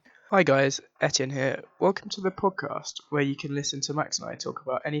Hi guys, Etienne here. Welcome to the podcast where you can listen to Max and I talk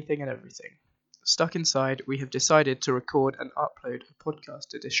about anything and everything. Stuck inside, we have decided to record and upload a podcast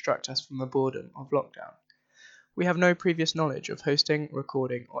to distract us from the boredom of lockdown. We have no previous knowledge of hosting,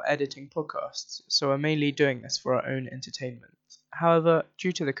 recording, or editing podcasts, so are mainly doing this for our own entertainment. However,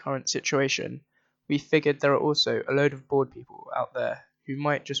 due to the current situation, we figured there are also a load of bored people out there who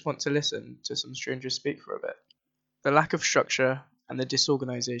might just want to listen to some strangers speak for a bit. The lack of structure and the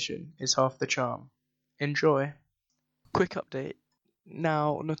disorganization is half the charm. Enjoy. Quick update.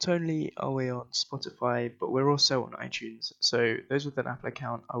 Now, not only are we on Spotify, but we're also on iTunes. So those with an Apple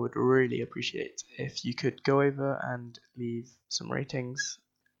account, I would really appreciate if you could go over and leave some ratings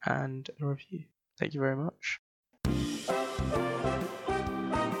and a review. Thank you very much.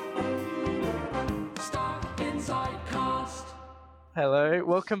 Hello,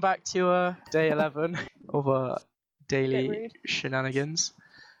 welcome back to day 11 of our daily shenanigans.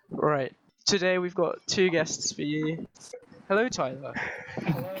 Right, today we've got two guests for you. Hello, Tyler.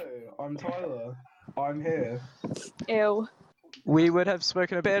 Hello, I'm Tyler. I'm here. Ew. We would have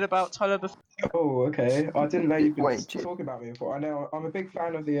spoken a bit about Tyler before. Oh, okay. I didn't know you'd been talking about me before. I know I'm a big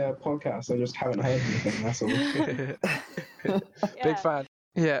fan of the podcast. I just haven't heard anything. That's all. Big fan.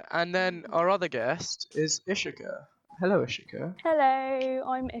 Yeah, and then our other guest is Ishika. Hello, Ishika. Hello,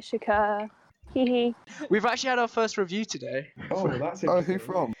 I'm Ishika. Hee. We've actually had our first review today. Oh, that's Oh, interesting. who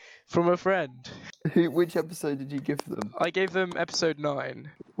from? From a friend. Which episode did you give them? I gave them episode 9,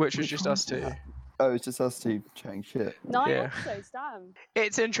 which was just us two. Oh, it's just us two chatting shit. 9 Yeah. episodes, damn.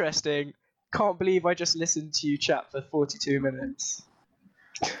 It's interesting. Can't believe I just listened to you chat for 42 minutes.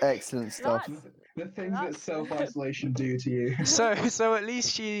 Excellent stuff. The things that self-isolation do to you. So at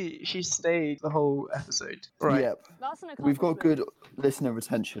least she stayed the whole episode. Right. Yep. That's an We've got accomplishment. good listener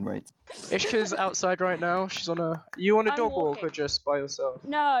retention rates. Ishka's outside right now. She's on a... You on a I'm dog walk walking. or just by yourself?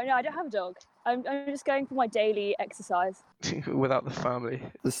 No, I don't have a dog. I'm just going for my daily exercise. Without the family.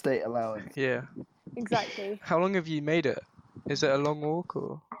 The state allowance. Yeah. Exactly. How long have you made it? Is it a long walk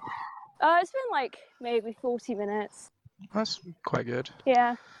or... It's been like maybe 40 minutes. That's quite good.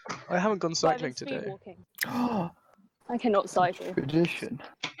 Yeah. I haven't gone But cycling I've been speed today. walking. I cannot cycle. Tradition.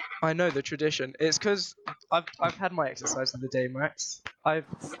 I know the tradition. It's because I've had my exercise of the day, Max. Have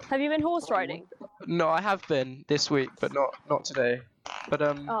you been horse riding? No, I have been this week, but not today. But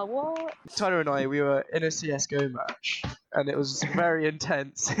Oh, what? Tyler and I, we were in a CS:GO match, and it was very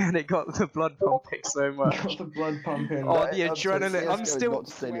intense, and it got the blood pumping so much. Got the blood pumping. Oh, the That's what adrenaline! I'm CS:GO is still, not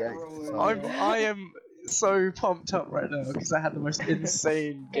just daily exercise. I am so pumped up right now because I had the most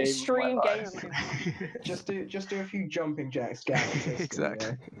insane game. Extreme of my game. life. Just do a few jumping jacks, guys.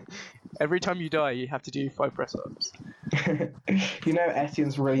 Exactly. Every time you die, you have to do 5 press-ups. You know,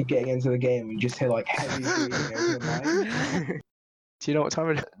 Etienne's really getting into the game. You just hear like heavy breathing over the mic. Do you know what time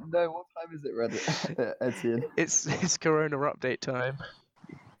it is? No, what time is it, Reddit? Etienne. It's Corona update time.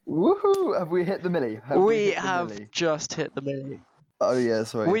 Woohoo! Have we hit the milli? We hit the have milli? just hit the milli. Oh yeah,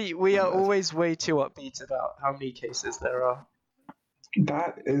 sorry. We are My bad. always way too upbeat about how many cases there are.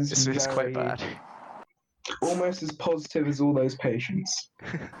 That is It's quite very- bad. Almost as positive as all those patients.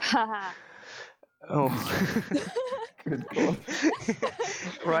 Haha. Oh. Good God.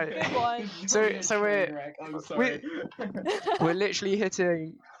 Right. Good one. So I'm sorry. We're literally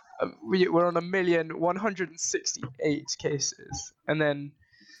hitting. We're on 1,168,000 cases, and then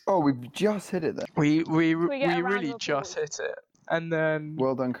Oh, we've just hit it then. we get a round really of just applause? hit it, and then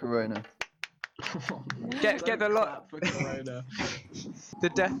Well done, Corona. get the lot. The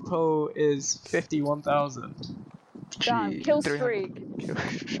death toll is 51,000. Damn, Gee, kill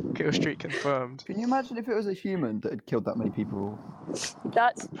 300 streak. Kill streak confirmed. Can you imagine if it was a human that had killed that many people?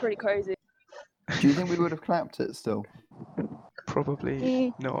 That's pretty crazy. Do you think we would have clapped it still?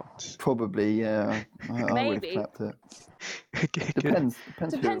 Probably not. Probably, yeah. I would have Maybe. clapped it. Okay, good. Depends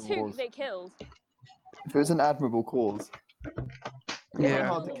Depends who it who was. they killed. If it was an admirable cause. It's Yeah.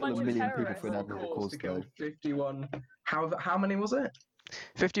 hard to A kill bunch a of million people terrorists. for an admirable cause, to kill though. 51. How many was it? Oh,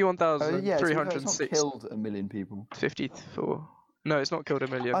 yeah, to be fair, it's not 51,306. killed a million people. 54. No, it's not killed a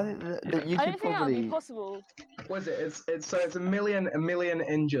million. I think that you I could don't think that would be probably... possible. Was it? It's a million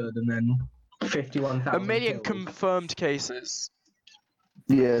injured and then 51,000. A million killed. confirmed cases.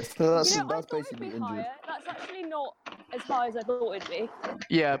 Yeah, so that's, You know, I that's thought it'd basically be injured. higher. That's actually not as high as I thought it'd be.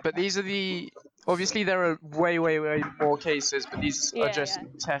 Yeah, but these are the. Obviously, there are way more cases, but these Yeah, are just yeah.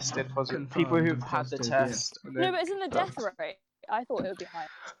 tested positive. Confirmed People who've and had the positive, yeah. test. And No, then but isn't the death confirmed. rate? I thought it would be higher.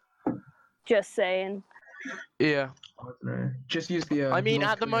 Just saying. Yeah. I don't know. Just use the. I mean,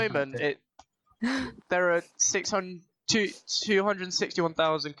 North at the Korean moment, tactic. there are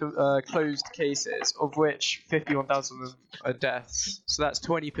 261,000 closed cases, of which 51,000 are deaths. So that's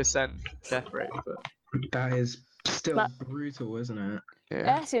 20% death rate. But That is still brutal, isn't it?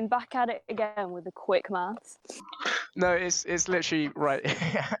 yeah. Etienne, back at it again with the quick maths. No, it's literally right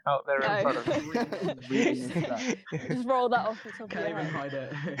out there in front of me. Just roll that off the top Can't of your even head. hide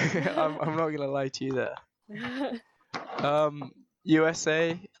it. I'm not gonna lie to you there.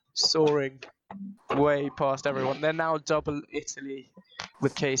 USA soaring way past everyone. They're now double Italy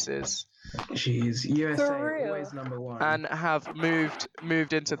with cases. Jeez, USA For real? always number one. And have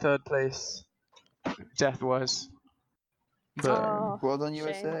moved into third place death-wise. But Oh, Well done, shame.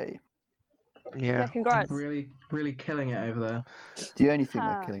 USA. Yeah, congrats. Really, really killing it over there. The only thing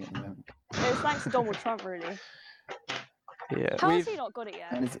they're killing at the moment. It was thanks to Donald Trump, really. yeah, How has he not got it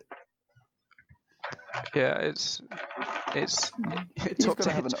And yet? it's he's top got to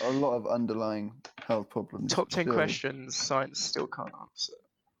 10, have a lot of underlying health problems. top 10 surely. questions science still can't answer.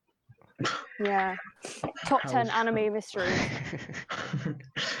 Yeah. Top 10 How's anime mysteries.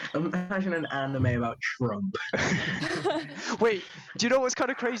 Imagine an anime about Trump. Wait, do you know what's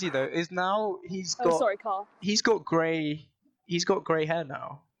kind of crazy though? Is now he's got Oh, sorry, Carl. he's got grey hair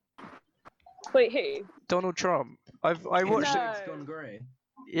now. Wait, who? Donald Trump. I watched No. It's gone grey.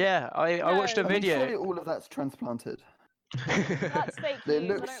 Yeah, I watched a No. I mean, surely video. all of that's transplanted. That's fake They news.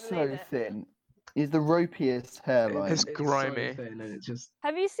 look I don't so believe it. thin. He's the ropiest hairline. It's grimy. So thin and it's just...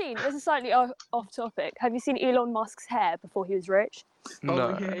 Have you seen, this is slightly off topic, have you seen Elon Musk's hair before he was rich? No.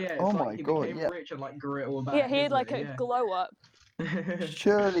 Oh, yeah. It's Oh like my he God, became yeah. rich and like grew it all back. Yeah, he had isn't like it? a glow up. Yeah.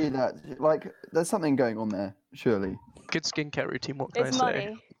 Surely that, like, there's something going on there. Surely. Good skincare routine, what can It's I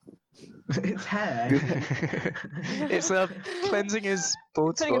money. It's hair. say? It's cleansing his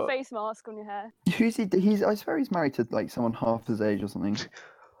bald Putting a spot. face mask on your hair. Who's he? I swear he's married to like someone half his age or something,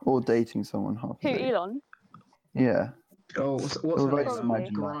 or dating someone half Who, his age. Elon? Yeah, Oh, what's Or her like name? imagine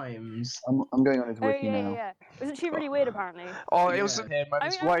that. Grimes. I'm going on his Oh, wiki yeah, now. yeah, yeah. Wasn't she really weird, apparently? Oh, it was Yeah. him and I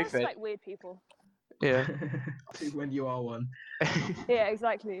his mean, I wife. respect weird people. Yeah. When you are one. Yeah,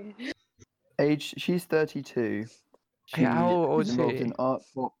 exactly. Age, she's 32. She Yeah, how old is is involved he? in art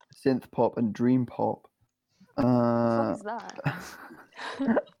pop, synth pop, and dream pop. What is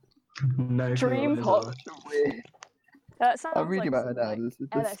that? No Dream clue pop. what Weird. That sounds I'm reading like about her some, now. like, This is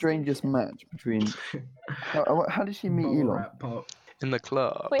the LSD strangest shit. match between. How did she it is. meet Bubble Elon? wrap pop. In the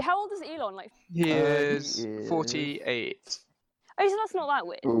club. Wait, how old is Elon? Like, He He is is- 48. oh, so that's not that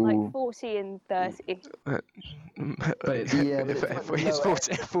weird. Ooh. Like 40 and 30. But it's- Yeah, but it's like the he's lower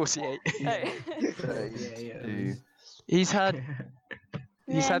 48. Yeah. He's had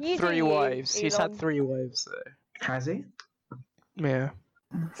Yeah, had you do 3 you, wives. He's had Elon. 3 wives though. Has he? Yeah.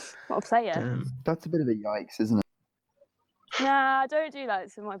 I'll say it. Damn. That's a bit of a yikes, isn't it? Nah, don't do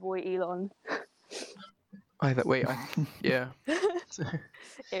that to my boy Elon. Yeah.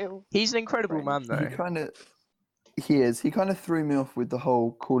 Ew. He's an incredible man though. He is. He kind of threw me off with the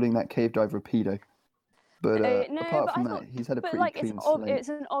whole calling that cave diver a pedo. But No, apart but from I that, thought- he's had a But pretty like, clean it's slate. it's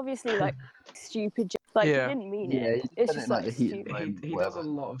an obviously like stupid. Like Yeah. he didn't mean Yeah, it. he It's said it just in, like, like the heat of the stupid. moment. He does a whatever.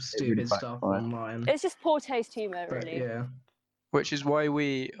 lot of really stupid stuff backfired. online. It's just poor taste humor, But really. yeah. Which is why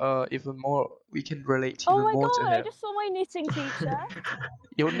we can relate Oh even my more to god! I him. just saw my knitting teacher.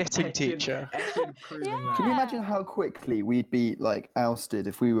 Your knitting Etienne- teacher. Etienne proving that. Can you imagine how quickly we'd be like ousted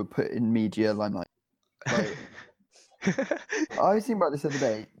if we were put in media limelight? Like, I was thinking about this the other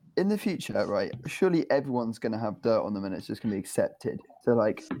day. In the future, right? Surely everyone's going to have dirt on them, and it's just going to be accepted. So,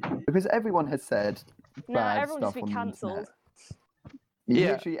 like, because everyone has said No, bad everyone stuff just on be the cancelled. internet.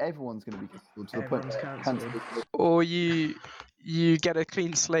 Yeah. Literally, everyone's going to be cancelled to the point Everyone's where cancelled. cancelled. Or you get a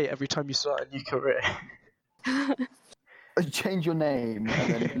clean slate every time you start a new career. Change your name,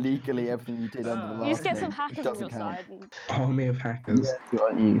 and then legally everything you did under the last You just get name some hackers on doesn't your count. side. And... Army of hackers. Yeah,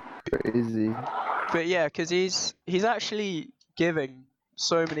 aren't you crazy? But yeah, because he's actually giving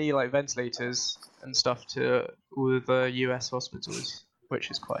so many like ventilators and stuff to all the US hospitals,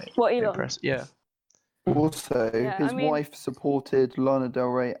 which is quite What, Elon? impressive. Yeah. Also, Yeah, his I mean- wife supported Lana Del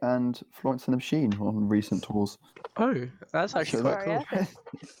Rey and Florence and the Machine on recent tours. Oh, that's actually So quite Very cool. epic.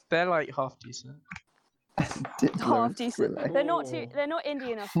 They're like half decent. Half decent. relax. They're not too. They're not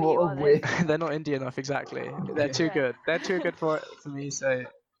indie enough for What you, a are they? weird. They're not indie enough, exactly. They're too Yeah. good. They're too good for me. So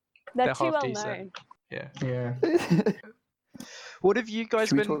They're They're too half well decent. known. yeah. Yeah. What have you guys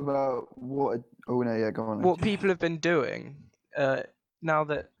Should we been? talk about what? Oh no, yeah, go on. What people have been doing now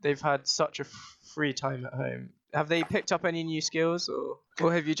that they've had such a free time at home? Have they picked up any new skills,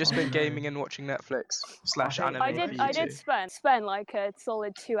 or have you just been no. gaming and watching Netflix / I anime? I for did. you I two? did spend like a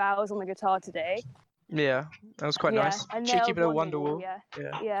solid 2 hours on the guitar today. Yeah, that was quite Yeah, nice. I Cheeky nailed bit of Wonderwall, Wonderwall. Yeah.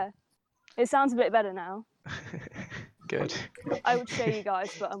 Yeah. Yeah. It sounds a bit better now. Good. I would show you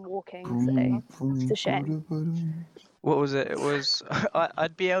guys, but I'm walking, so it's a shame. What was it? It was.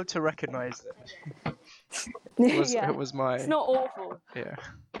 I'd be able to recognise it. Yeah, It was my. it's not awful. Yeah.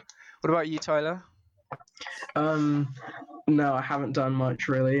 What about you, Tyler? No, I haven't done much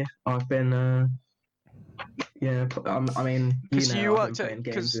really. I've been I mean, You I've worked been at- playing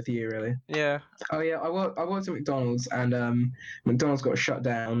games 'cause- with you really. Yeah. Oh yeah, I worked at McDonald's, and McDonald's got shut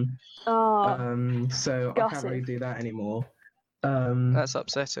down. Oh, So I can't gutted. really do that anymore. That's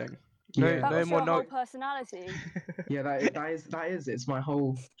upsetting. No, yeah, that no was more your whole no. personality. yeah, that is. It's my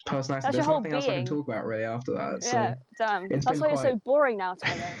whole personality. That's There's your whole nothing else I can being. talk about really after that. Yeah, damn. it's That's been why you're so quite- boring now,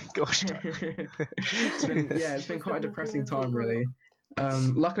 Tyler. Gosh. It's been quite a depressing time really.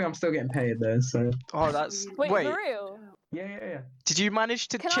 Luckily I'm still getting paid though. So Oh, that's. Wait, Wait. for real? yeah. Did you manage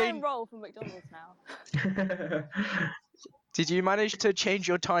to Can I change? enroll for McDonald's now? Did you manage to change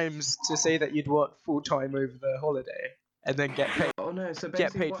your times to say that you'd work full time over the holiday and then get paid? Oh no! So Get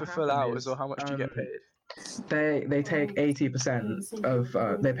basically paid what for full happened hours, is, or how much do you get paid? They take 80%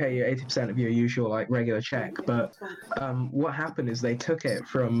 of they pay you 80% of your usual like regular check, but what happened is they took it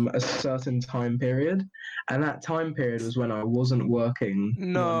from a certain time period, and that time period was when I wasn't working 1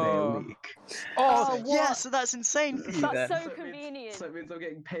 day No. a week. Oh, yeah, what? so that's insane for you That's then. so it convenient. so it means I'm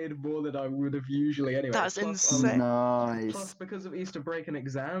getting paid more than I would have usually anyway. That's Plus, insane. Nice. Plus, because of Easter break and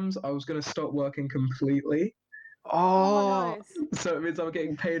exams, I was going to stop working completely. Oh, Nice. So it means I'm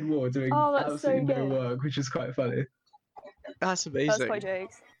getting paid more doing Oh, that's so absolutely no good. work, which is quite funny. that's That's amazing. quite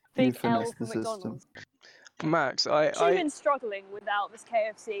jokes. You Big L finessed for the system. McDonald's. Max, I've been struggling without this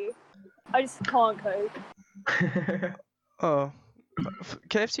KFC. I just can't cope.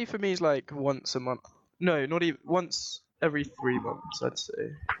 KFC for me is like once a month. No, not even once every 3 months, I'd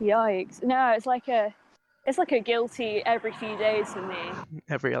say. Yikes. No, it's like a guilty every few days for me.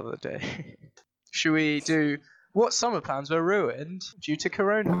 Every other day. Should we do what summer plans were ruined due to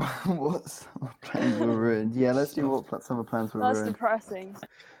Corona? What summer plans were ruined? Yeah, let's do what summer plans were That's ruined. depressing.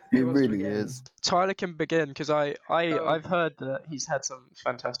 It Who wants to really begin? is. Tyler can begin because I've heard that he's had some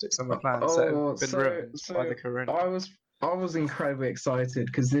fantastic summer plans that have been ruined by the Corona. I was incredibly excited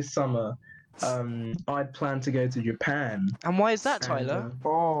because this summer, I'd planned to go to Japan. And why is that, and, Tyler?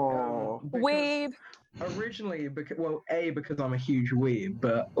 Oh. because Weeb. Originally, because I'm a huge weeb,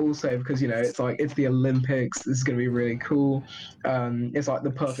 but also because it's the Olympics. This is going to be really cool. It's like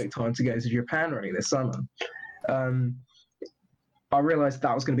the perfect time to go to Japan really this summer. I realized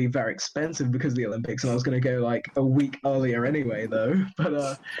that was going to be very expensive because of the Olympics, and I was going to go like a week earlier anyway, though.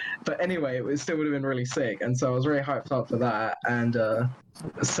 But anyway, it still would have been really sick, and so I was really hyped up for that. And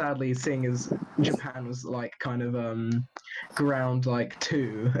sadly, seeing as Japan was like kind of ground like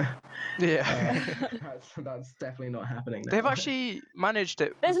 2, Yeah. that's definitely not happening now. They've actually managed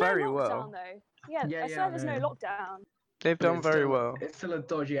it There's very no lockdown well. though. Yeah, Yeah, I yeah, swear there's I no know. lockdown. They've But done it's very still- well. It's still a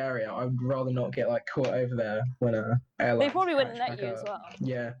dodgy area. I'd rather not get like caught over there when airlines They probably wouldn't catch let back you as up. well.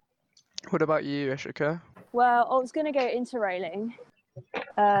 Yeah. What about you, Ishika? Well, I was gonna go interrailing.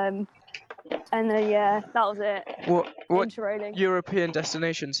 And then yeah, that was it. What Interrailing. European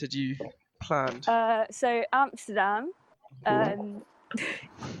destinations had you planned? So Amsterdam,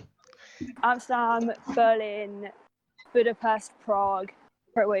 Amsterdam, Berlin, Budapest, Prague,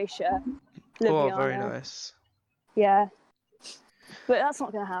 Croatia, Ljubljana. Oh, very nice. Yeah, but that's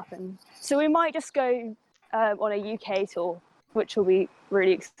not going to happen. So we might just go on a UK tour, which will be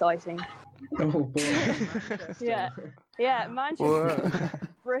really exciting. Oh boy. Manchester. Yeah. Yeah, Manchester, Whoa.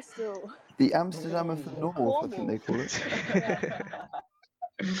 Bristol. The Amsterdam of the North, I think they call it.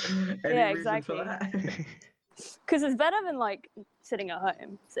 Any Yeah, reason exactly. for that? Because it's better than like sitting at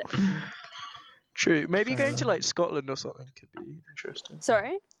home. So. True. Maybe Fair going to like Scotland or something could be interesting.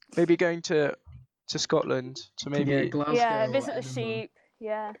 Sorry. Maybe going to Scotland to Yeah, maybe. Glasgow Yeah, or visit the Edinburgh. sheep.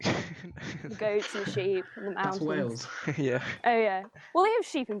 Yeah, the goats and the sheep and the That's mountains. Wales. Yeah. Oh yeah. Well, they have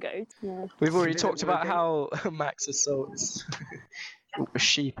sheep and goats. Yeah. We've already Visit talked about Woking. how Max assaults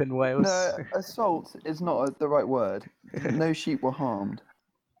sheep in Wales. No, assault is not the right word. No sheep were harmed.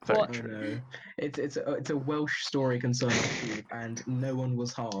 Very What? Oh true. no, it's a Welsh story concerning sheep, and no one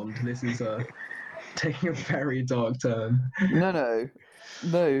was harmed. This is taking a very dark turn. No.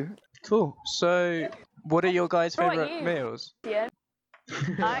 Cool. So, what are your guys' What about favourite you? meals? Yeah. I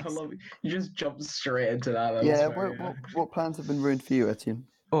Max? love it. You just jumped straight into that. That was Yeah, very, what plans have been ruined for you, Etienne?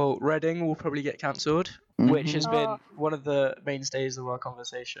 Well, Reading will probably get cancelled, which has Mhm. been Oh. one of the mainstays of our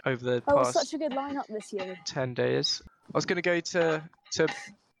conversation over the Oh, it's past such a good lineup this year. 10 days. I was going to go to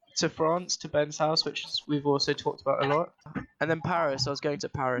France, to Ben's house, which we've also talked about a lot. And then Paris. I was going to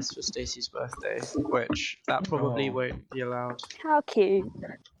Paris for Stacey's birthday, which that probably Oh. won't be allowed. How cute.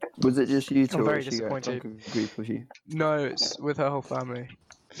 Was it just you two, I'm or very did she go disappointed. like a group of you? No, it's with her whole family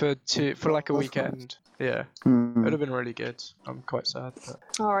for like a That's weekend. Yeah, it Hmm. would have been really good. I'm quite sad, but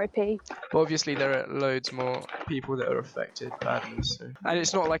R.I.P. obviously there are loads more people that are affected badly. So, and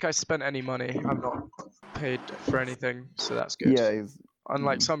it's not like I spent any money. I'm not paid for anything, so that's good. Yeah, it's-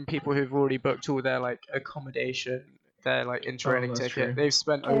 Unlike some people who've already booked all their like accommodation, their like in training that's ticket, true. they've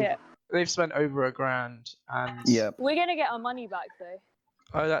spent Yeah. over $1,000, and yeah. We're gonna get our money back though.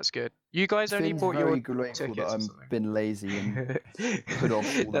 oh, that's good. You guys only Finn's bought very your grateful that tickets or I've something. been lazy and put off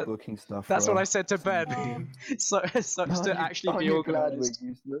all the That- booking stuff. That's for what I her. said to Ben. So it sucks to actually Aren't be you glad we're organised.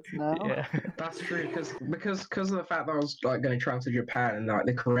 useless now? Yeah. That's true because of the fact that I was like going to travel to Japan and like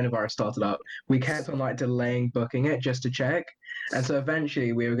the coronavirus started up, we kept on like delaying booking it just to check, and so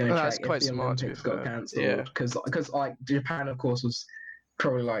eventually we were going to Well, that's check quite if the smart, to be Olympics got fair. cancelled Yeah. because like Japan of course was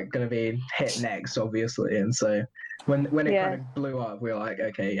probably like going to be hit next obviously, and so when it Yeah. kind of blew up we were like,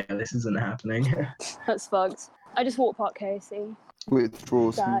 okay, yeah, this isn't happening. That's fucked. I just walked past KFC.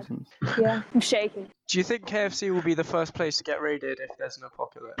 Withdrawal Sad. symptoms. Yeah, I'm shaking. Do you think KFC will be the first place to get raided if there's an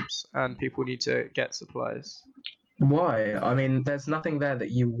apocalypse and people need to get supplies? Why? I mean, there's nothing there that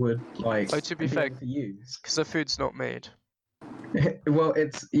you would like Oh, to be fair, able to use. because the food's not made. Well,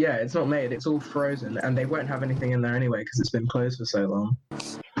 it's not made. It's all frozen, and they won't have anything in there anyway because it's been closed for so long.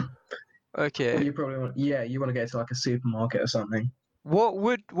 Okay. You probably want, you want to go to like a supermarket or something. What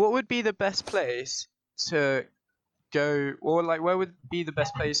would be the best place to go, or like where would be the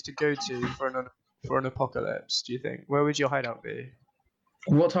best place to go to for an apocalypse? Do you think? Where would your hideout be?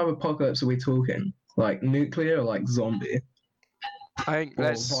 What type of apocalypse are we talking? Like nuclear or like zombie I think or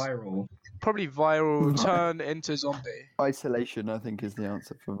let's viral? probably viral turn into zombie. Isolation, I think, is the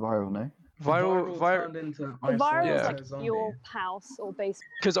answer for viral, no? Viral. turned into The viral Yeah. is isolation like zombie. your house or basement.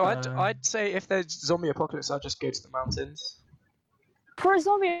 Because Uh, I'd say if there's zombie apocalypse, I'd just go to the mountains. For a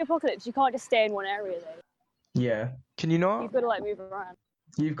zombie apocalypse, you can't just stay in one area though. Yeah, Can you not? You've got to like move around.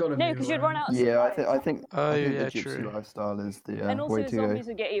 you've got to. No, move because you'd run around. out of Yeah, supplies. I think Oh, the yeah, gypsy true. lifestyle is the And also way the to go. zombies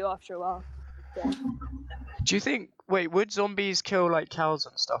would get you after a while. Yeah. Do you think? Wait, would zombies kill like cows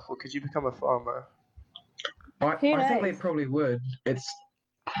and stuff, or could you become a farmer? I Who think they knows? probably would.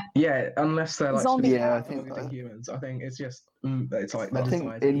 Unless they're like Zombie Yeah, I cows. think than humans. I think it's just it's like I they think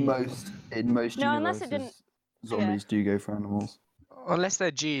decide to in eat. most No, unless it universes, didn't- zombies do go for animals. Unless they're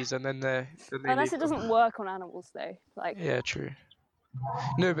G's, and then they Unless leave it doesn't work on animals though. Like Yeah, true.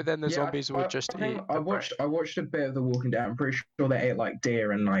 No, but then the zombies would just I think eat. I the watched a bit of The Walking Dead. I'm pretty sure they ate like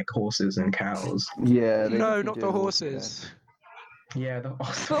deer and like horses and cows. Yeah. They No, definitely not do the in Walking horses. Yeah,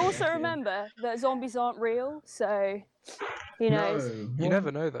 But also remember that zombies aren't real, so who knows? You never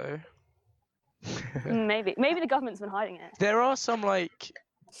know though. Maybe the government's been hiding it. There are some like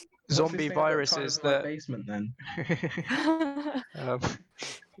zombie viruses that. basement then. Um,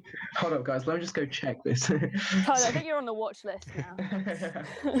 Hold up, guys. Let me just go check this. Tyler, I think you're on the watch list now.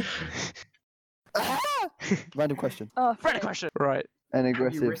 Random question. Oh, Friendly frick. question. Right. An Have you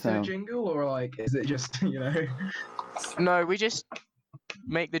aggressive written a sound. jingle or like is it just No, we just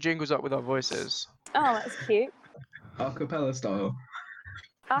make the jingles up with our voices. Oh, that's cute. a cappella style?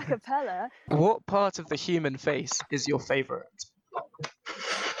 Acapella. What part of the human face is your favorite?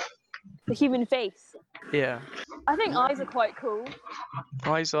 The human face. Yeah, I think eyes are quite cool.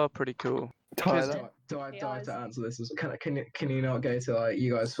 eyes are pretty cool. Tyler. Do I The have to eyes. answer this? Can you not go to like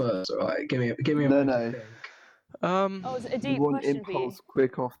you guys first or like give me a No, moment to no. think? Oh, it's a You deep want question for you. impulse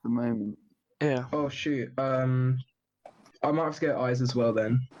quick off the moment. Yeah. Oh shoot. I might have to get eyes as well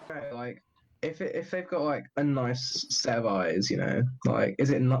then. Okay, like if they've got like a nice set of eyes, you know, like is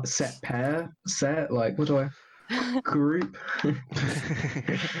it not set like what do I group?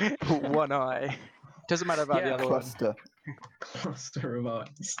 One eye. Doesn't matter about the Yeah. other one. Cluster. Cluster of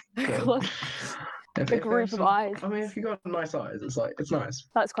eyes. Cluster. If A group there's of some- eyes. I mean, if you got nice eyes, it's nice.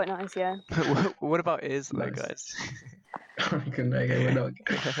 That's quite nice, yeah. What about ears, though, Nice. guys? Okay, we're not.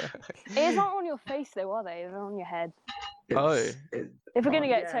 Ears aren't on your face though, are they? They're on your head. Oh. If we're gonna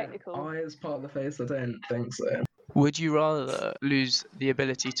get yeah, technical. eyes part of the face. I don't think so. Would you rather lose the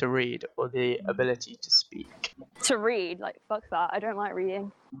ability to read or the ability to speak? To read, like fuck that. I don't like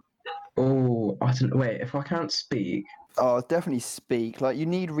reading. Oh, I don't. Wait, if I can't speak, Oh, definitely speak. Like you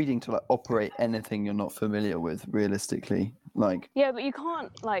need reading to like operate anything you're not familiar with. Realistically, like Yeah, but you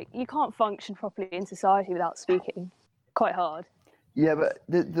can't function properly in society without speaking. Quite hard. yeah, but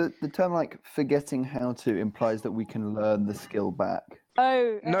the term like forgetting how to implies that we can learn the skill back.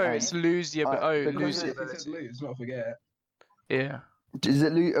 Oh. No, okay. it's lose the ability. Oh, because lose the it says ability. lose, not forget. Yeah. Is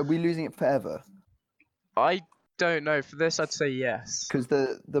it? Are we losing it forever? I don't know. For this, I'd say yes. Because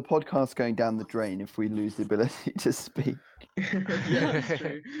the podcast's going down the drain if we lose the ability to speak. Yeah, that's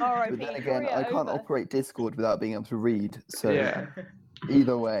true. All right, But Pete, then again, I can't over. operate Discord without being able to read. So Yeah.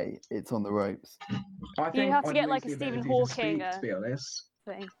 either way, it's on the ropes. I think have to I'd get, lose like, a the Stephen ability to Hawking, speak, to be honest.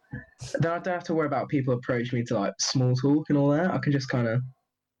 Thing. Then I don't have to worry about people approaching me to like small talk and all that. I can just kind of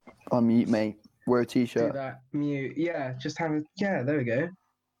Unmute, mate. Wear a do t-shirt. that, mute. Yeah, just have a. Yeah, there we go.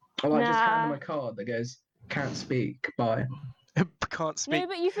 Or like just hand them a card that goes, "Can't speak, bye." Can't speak. No,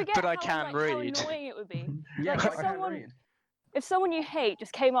 but you forget but I how, can like, read. how annoying it would be. Yeah, Like, but if I can't someone- read. If someone you hate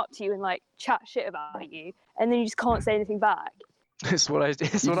just came up to you and like chat shit about you, and then you just can't say anything back. It's what I do.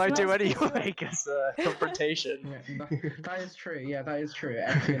 It's what I do That's anyway. Because confrontation. Yeah, that is true. Yeah, that is true.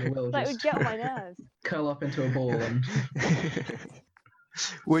 Etienne will That just would get on my nerves. curl up into a ball and.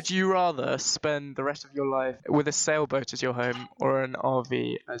 Would you rather spend the rest of your life with a sailboat as your home or an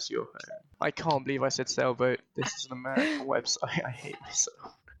RV as your home? I can't believe I said sailboat. This is an American website. I hate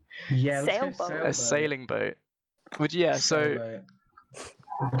myself. Yeah, let's go Sailboat. sailboat. A sailing boat. Would so Sailboat.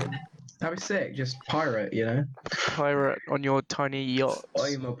 That'd be sick. Just pirate, you know. pirate on your tiny yacht.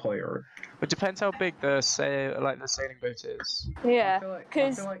 I'm a pirate. It depends how big the sailing boat is. Yeah, I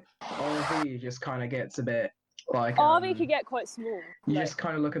because feel like RV just kind of gets a bit like. RV could get quite small. You like- just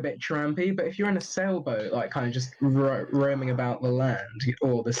kind of look a bit trampy, but if you're in a sailboat, like kind of just roaming about the land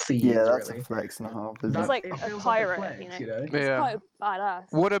or the seas, Yeah, that's really. a flex and a half, isn't It's it? like it a feels pirate, like a flex, you know? you know? It's Yeah. quite badass.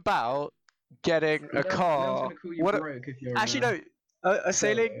 What about getting a No one's car? gonna call you What? broke if you're Actually, in no. A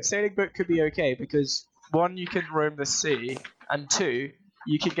sailboat. sailing boat could be okay because one, you can roam the sea, and two,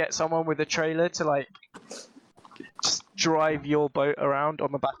 you can get someone with a trailer to like just drive your boat around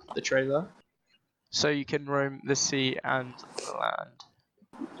on the back of the trailer, so you can roam the sea and the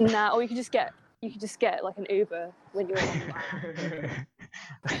land. Nah, or you could just get like an Uber when you're on land.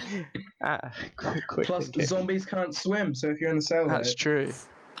 Quick Plus, thinking. zombies can't swim, so if you're in a sailboat, That's true.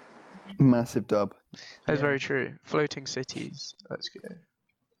 Massive dub. That's Yeah. very true. Floating cities. Let's go.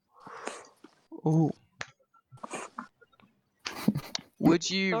 Ooh. Would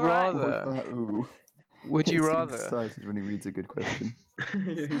you Alright. rather? Ooh. Would you He seems rather? excited when he reads a good question.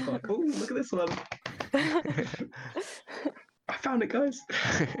 he's like, "Oh, look at this one! I found it, guys."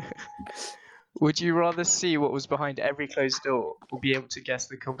 Would you rather see what was behind every closed door, or be able to guess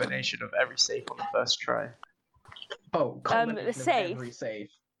the combination of every safe on the first try? Oh, combination of safe. every safe.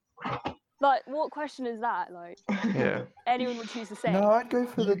 Like, what question is that? Like, Yeah. anyone would choose the same. No, I'd go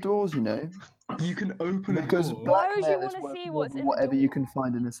for the doors, you know. You can open a Because door. Why would you blackmail is wanna worth see more what's than in the whatever you door? can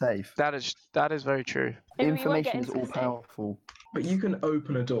find in a safe. That is very true. Anyway, you won't get Information is into all the safe. powerful. But you can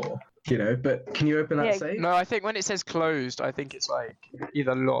open a door, you know. But can you open that Yeah. safe? No, I think when it says closed, I think it's like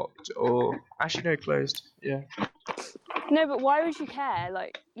either locked or actually no, closed. Yeah. No, but why would you care?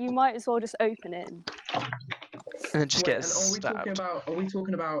 Like, you might as well just open it. And then just Wait, get and stabbed. are we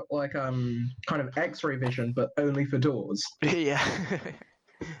talking about like kind of X-ray vision, but only for doors? Yeah.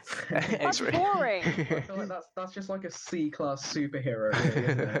 That's X-ray. boring. I feel like that's just like a C-class superhero, really,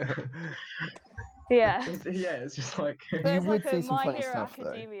 isn't it? Yeah. It's just like But You it's would like a see some My funny Hero stuff, though.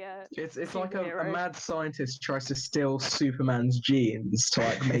 Academia. it's like a Superhero. mad scientist tries to steal Superman's genes to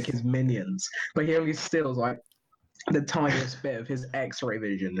like make his minions, but he only steals like the tiniest bit of his X-ray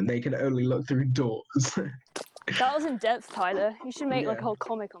vision, and they can only look through doors. That was in depth, Tyler. You should make like a Yeah. whole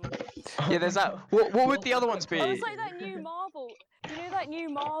comic on it. Yeah, there's that. What would the other ones be? Oh, it's like that new Marvel. You know that new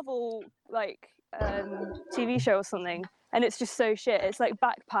Marvel like TV show or something, and it's just so shit. It's like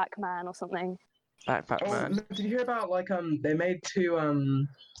Backpack Man or something. Backpack Oh, Man. look, did you hear about like they made two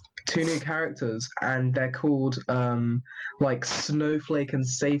new characters and they're called like Snowflake and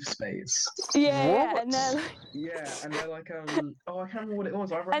Safe Space. Yeah, What? and then Yeah, and they're like oh, I can't remember what it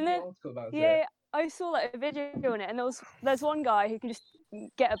was. I read And the then- article about yeah, it. I saw like a video on it, and there's one guy who can just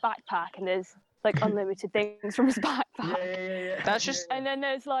get a backpack, and there's like unlimited things from his backpack. Yeah. That's just- And then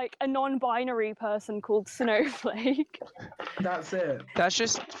there's like a non-binary person called Snowflake. That's it. That's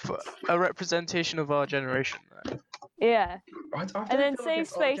just a representation of our generation. Though. Yeah. I don't And then feel like Safe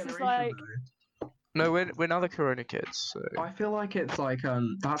it's our Space is generation, like- though. No, we're now the Corona kids. So. I feel like it's like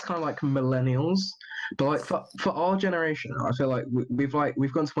that's kind of like millennials, but like for our generation, I feel like we've gone to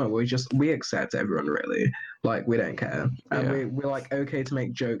the point where we accept everyone really, like we don't care, and Yeah. we're like okay to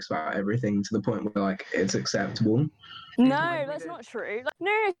make jokes about everything to the point where like it's acceptable. No, Like, we that's don't- not true. Like,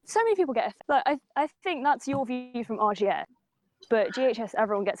 no, so many people get like I think that's your view from RGS, but GHS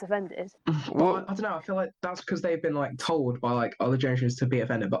everyone gets offended. Well, I don't know. I feel like that's because they've been like told by like other generations to be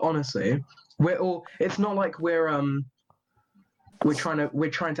offended. But honestly, we're all. It's not like we're we're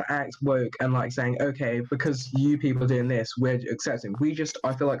trying to act woke and like saying, okay, because you people are doing this, we're accepting.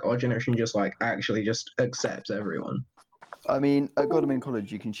 I feel like our generation just like actually just accepts everyone. I mean, at Godalming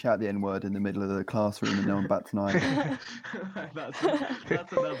College, you can shout the N-word in the middle of the classroom and no one bats an eye. that's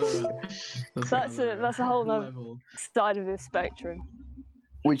another. That's a whole other level. side of the spectrum.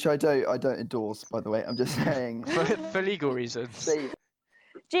 Which I don't endorse, by the way. I'm just saying. For legal reasons.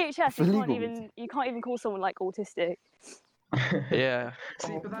 GHS, For you legal can't even call someone like autistic. Yeah.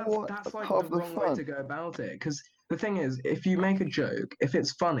 See, but that's like part the of the wrong way fun. to go about it. Because the thing is, if you make a joke, if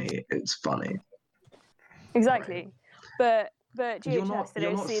it's funny, it's funny. Exactly. But GHS, You're not they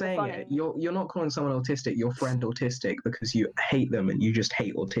don't see the saying funny. it. You're not calling someone autistic, your friend autistic, because you hate them and you just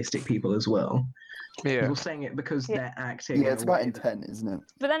hate autistic people as well. Yeah. You're saying it because they're acting. Yeah, in it's a about way that- intent, isn't it?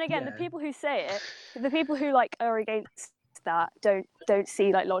 But then again, the Yeah. people who say it, the people who like are against that don't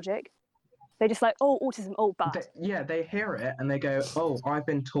see like logic. They're just like, oh, autism, oh, bad. They hear it and they go, oh, I've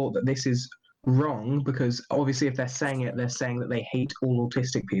been taught that this is wrong, because obviously if they're saying it, they're saying that they hate all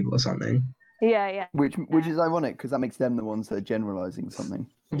autistic people or something. Yeah. Which is ironic because that makes them the ones that are generalizing something.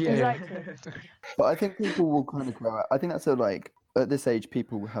 Yeah. Exactly. But I think people will kind of grow out. I think that's at this age,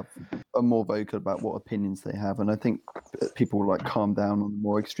 people are more vocal about what opinions they have, and I think people will like calm down on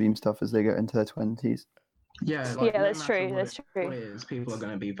more extreme stuff as they get into their 20s. Yeah, Yeah, no that's matter true. what That's true. what it is, people are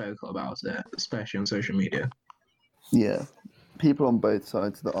going to be vocal about it, especially on social media. Yeah, people on both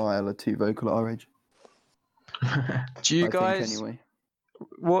sides of the aisle are too vocal at our age. Do you I guys? think anyway.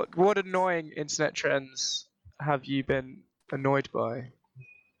 What annoying internet trends have you been annoyed by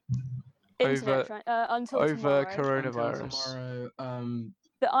Internet trend, until over tomorrow. coronavirus? Until tomorrow,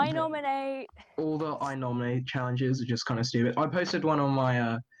 The I nominate. all the I nominate challenges are just kind of stupid. I posted one on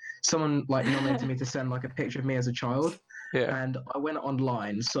my someone like nominated me to send like a picture of me as a child, Yeah. and I went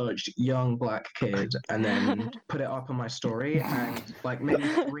online, searched young black kid, and then put it up on my story, and like maybe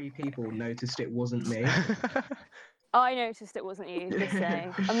 3 people noticed it wasn't me. I noticed it wasn't you. Just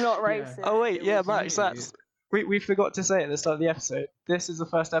saying, I'm not Yeah. racist. Oh wait, It yeah, was Max. you. That's we forgot to say at the start of the episode. This is the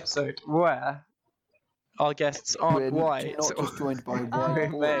first episode where our guests aren't We're white. not just joined by Oh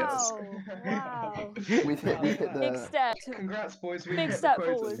white males. wow! We've hit Big the step. Congrats, boys! We Big hit step the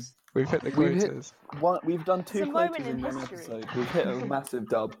forward. quotas. We've hit the We've hit- quotas. we've done It's 2 a moment quotas in in one history. episode. We've hit a massive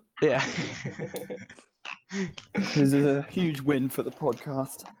dub. Yeah. This is a huge win for the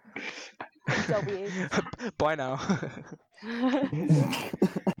podcast. W. Bye now. Right,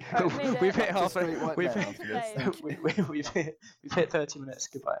 We've hit Just half. straight white We've male after this. Hey. Thank you. we've hit 30 minutes.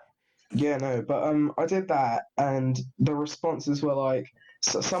 Goodbye. Yeah, no, but I did that, and the responses were like,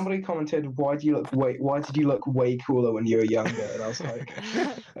 somebody commented, why did you look way cooler when you were younger? And I was like,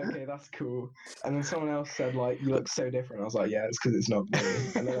 okay, that's cool. And then someone else said like, you look so different. I was like, yeah, it's because it's not me.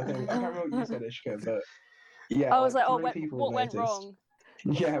 And then I can't remember what you said, Ishika, but yeah. I was like, oh, 3 people what went noticed. wrong?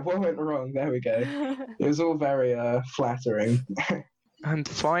 Yeah, what went wrong? There we go. It was all very flattering. And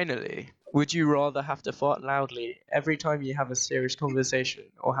finally, would you rather have to fart loudly every time you have a serious conversation,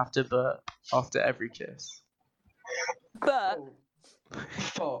 or have to burp after every kiss? But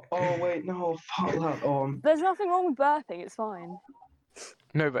Fuck. Oh wait, no, fuck that. there's nothing wrong with burping. It's fine.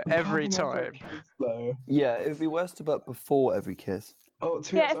 No, but every time. Though. Yeah, it would be worse to burp before every kiss. Oh,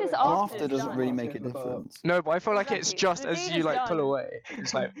 Yeah, if it's After it's doesn't done. really make a difference. No, but I feel like it's Exactly. just The as deed you is like pull done. away.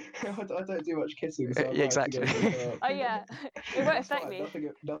 It's like I don't do much kissing, so I'm Yeah, like to go exactly. to the Oh yeah, it won't It's affect fine, me.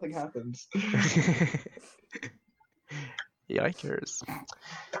 Nothing happens. Yikers.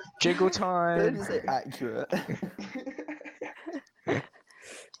 Jiggle Don't time. you say accurate?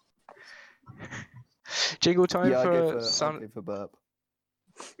 Jiggle time Yeah, I'd for go for some. burp.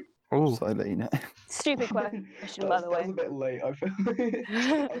 Oh, So I let you know. Stupid question, by the That was way. a bit late. I feel.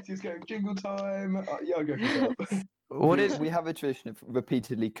 I was just going jingle time. Yeah, I'll go for that. what is? We have a tradition of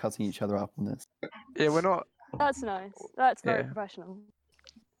repeatedly cutting each other up on this. Yeah, we're not. That's nice. That's very Yeah. professional.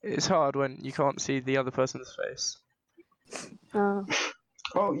 It's hard when you can't see the other person's face. Oh.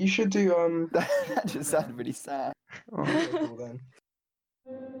 Oh, you should do That just sounded really sad. Oh. cool then.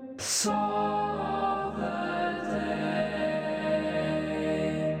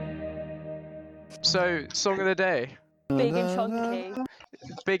 So, song of the day, Big and chunky.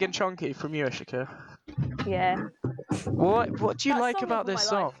 big and chunky from you, Ishika. Yeah. What do you That like song about of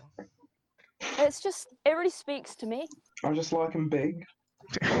this my song? It's just, it really speaks to me. I just like him big,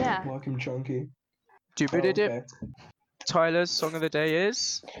 Yeah. like him chunky. Doobity-dip. Tyler's song of the day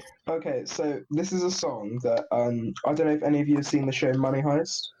is. Okay, so this is a song that I don't know if any of you have seen the show Money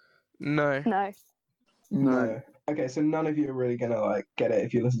Heist. No. No. No. Okay, so none of you are really gonna like get it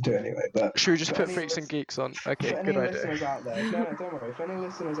if you listen to it anyway. But Should we just for put any Freaks and Geeks on? for Okay, any good idea. listeners out there, no, don't worry. For any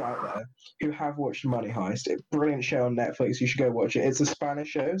listeners out there who have watched Money Heist, it's a brilliant show on Netflix. You should go watch it. It's a Spanish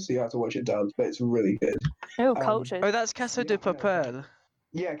show, so you have to watch it dubbed, but it's really good. Oh, culture. Oh, that's Casa de Papel.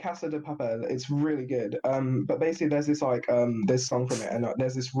 Yeah, Casa de Papel. It's really good. But basically, there's this like this song from it, and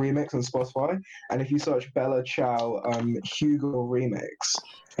there's this remix on Spotify. And if you search Bella Ciao Hugo remix,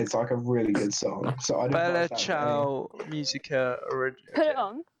 it's like a really good song. So I Bella Ciao Musica Original. Put it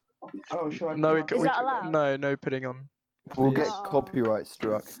on. Oh, should I? No, Is that allowed? No putting on. We'll get Oh. copyright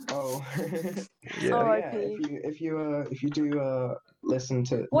struck. Oh. Yeah. Oh, Yeah, if you do listen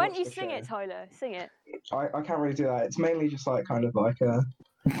to. Why watch don't you the sing show, it, Tyler? Sing it. I can't really do that. It's mainly just like kind of like a.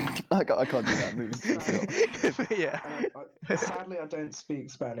 I can't do that movie. Yeah. Sadly, I don't speak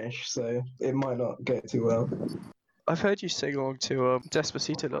Spanish, so it might not go too well. I've heard you sing along to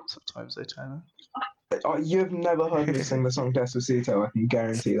Despacito lots of times, though, Tyler. You've never heard me sing the song Despacito. I can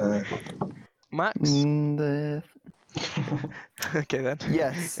guarantee that. Max? Okay then.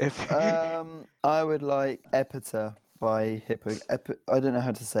 Yes. If I would like Epita by I don't know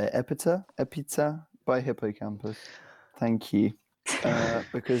how to say it. Epita by Hippocampus. Thank you.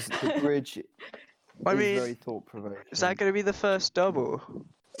 Because the bridge is very thought-provoking. is that going to be the first double?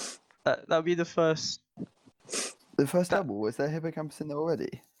 That'll be the first. The first double? Was there Hippocampus in there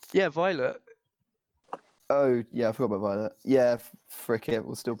already? Yeah, Violet. Oh, yeah, I forgot about Violet. Yeah, frick it,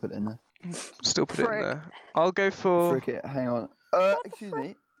 we'll still put it in there. Still put it in there. I'll go for. Frick it, hang on. Excuse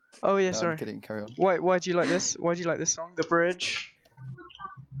me. Oh yeah, No, sorry. I'm kidding, carry on. Why do you like this? Why do you like this song? The bridge.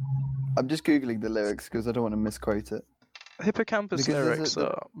 I'm just googling the lyrics because I don't want to misquote it. Hippocampus Because there's lyrics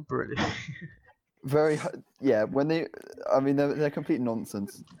are brilliant. Yeah. They're complete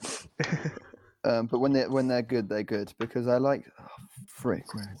nonsense. But when they're good, they're good because I like. Oh,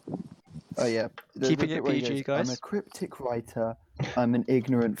 frick. Where is it? Oh yeah. Keeping it PG, guys. I'm a cryptic writer. I'm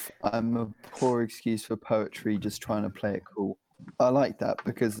I'm a poor excuse for poetry, just trying to play it cool. I like that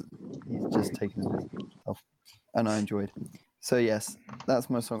because he's just taking it off, and I enjoyed. So yes,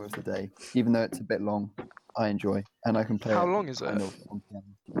 that's my song of the day. Even though it's a bit long, I enjoy, and I can play. How long is it? kind of on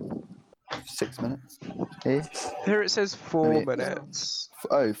piano. 6 minutes. Ish. Here it says 4 I mean, minutes.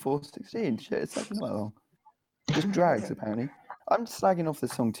 Oh, 4:16. Shit, it's actually not that long. Just drags apparently. I'm slagging off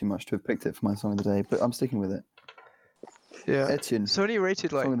this song too much to have picked it for my song of the day, but I'm sticking with it. Yeah. Etienne, It's only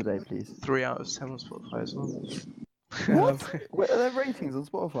rated like song of the day, please. 3 out of 10 on Spotify as well. What? Where are there ratings on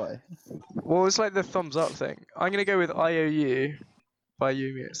Spotify? Well, it's like the thumbs up thing. I'm gonna go with IOU by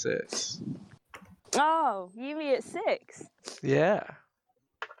Yumi at 6. Oh, Yumi at 6. Yeah.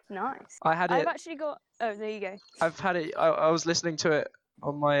 Nice. I've actually got. Oh, there you go. had it. I was listening to it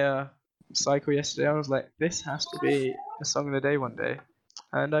on my cycle yesterday. I was like, this has to be a song of the day one day,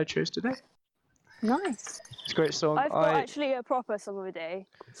 and I chose today. Nice. It's a great song. I've got actually a proper song of the day.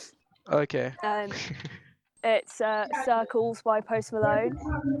 Okay. It's Circles by Post Malone.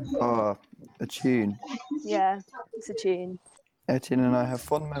 Oh, a tune. Yeah, it's a tune. Etienne and I have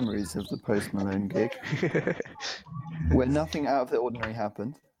fond memories of the Post Malone gig, where nothing out of the ordinary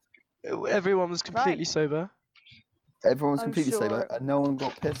happened. Everyone was completely sober. Everyone was I'm completely sure. sober, and no one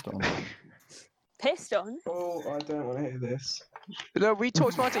got pissed on. Pissed on? Oh, I don't want to hear this. No, we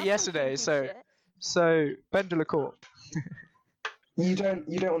talked about it yesterday. So Ben de la Cour. You don't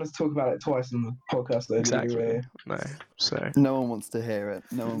want us to talk about it twice on the podcast, though. Exactly. Do you, really? No. So. No one wants to hear it.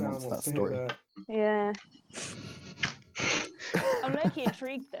 No one No wants one that wants to story. hear that. Yeah. I'm low-key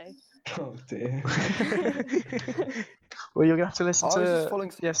intrigued though. Oh dear. Well, you're gonna have to listen I was just to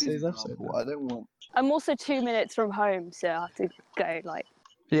following yesterday's episode. example. I don't want. I'm also 2 minutes from home, so I have to go like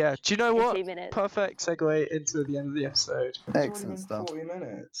Yeah. Do you know what? 15 minutes. Perfect segue into the end of the episode. Excellent It's stuff. already been 40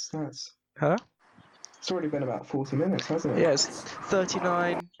 minutes. Huh? It's already been about 40 minutes, hasn't it? Yeah, it's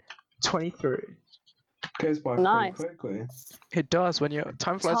 39:23. Goes by Nice. pretty quickly. It does when you're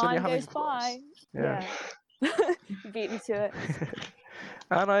time flies when you're Time having goes fun. by. Yeah. You beat me to it.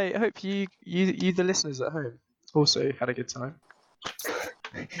 And I hope you the listeners at home also had a good time.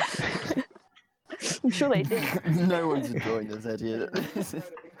 I'm sure they did. No one's enjoying this, Etienne.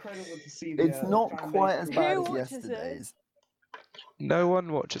 Incredible to see the, It's not fan quite base as of bad Who as watches it? yesterday's. No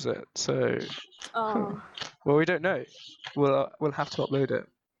one watches it, so Oh, well we don't know. We'll have to upload it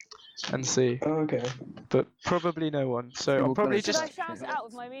and see, Oh, okay. but probably no one. So We'll I'll probably post should just I shout it out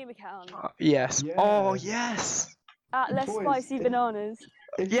with my meme account yes. Yeah. Oh yes. at Less Boys, Spicy if- Bananas?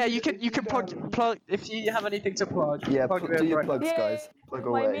 Yeah, you can plug if you have anything to plug. Yeah, plug it do in your right now. plugs, guys. Plug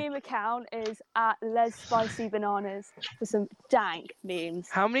My away. meme account is at Les Spicy Bananas for some dank memes.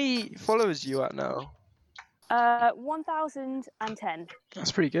 How many followers are you at now? 1010.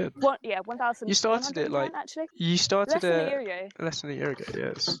 That's pretty good. 1,000. You started it like actually. you started Less than a it year ago. less than a year ago.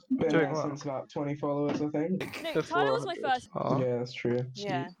 Yes, Been doing there well. since about 20 followers, I think. No, The Tyler was my 400. first. Aw, Yeah, that's true.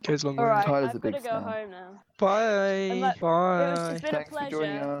 Yeah. goes a long All way. right, Tyler's a I've got to big go fan. home now. Bye. Bye. It's been Thanks a pleasure. for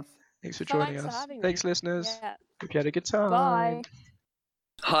joining us. Thanks for joining Thanks for us. having me. Thanks, listeners. Yeah. Hope you had a good time. Bye.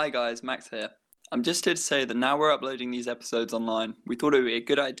 Hi guys, Max here. I'm just here to say that now we're uploading these episodes online, we thought it would be a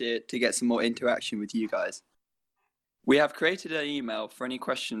good idea to get some more interaction with you guys. We have created an email for any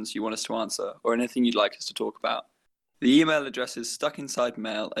questions you want us to answer or anything you'd like us to talk about. The email address is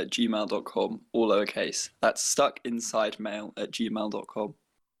stuckinsidemail@gmail.com, all lowercase. That's stuckinsidemail@gmail.com.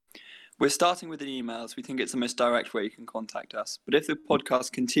 We're starting with an email as we think it's the most direct way you can contact us, but if the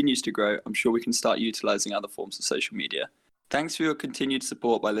podcast continues to grow, I'm sure we can start utilising other forms of social media. Thanks for your continued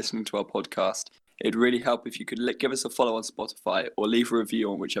support by listening to our podcast. It'd really help if you could give us a follow on Spotify or leave a review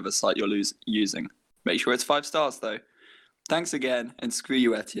on whichever site you're using. Make sure it's 5 stars though. Thanks again, and screw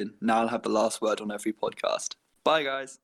you, Etienne. Now I'll have the last word on every podcast. Bye, guys.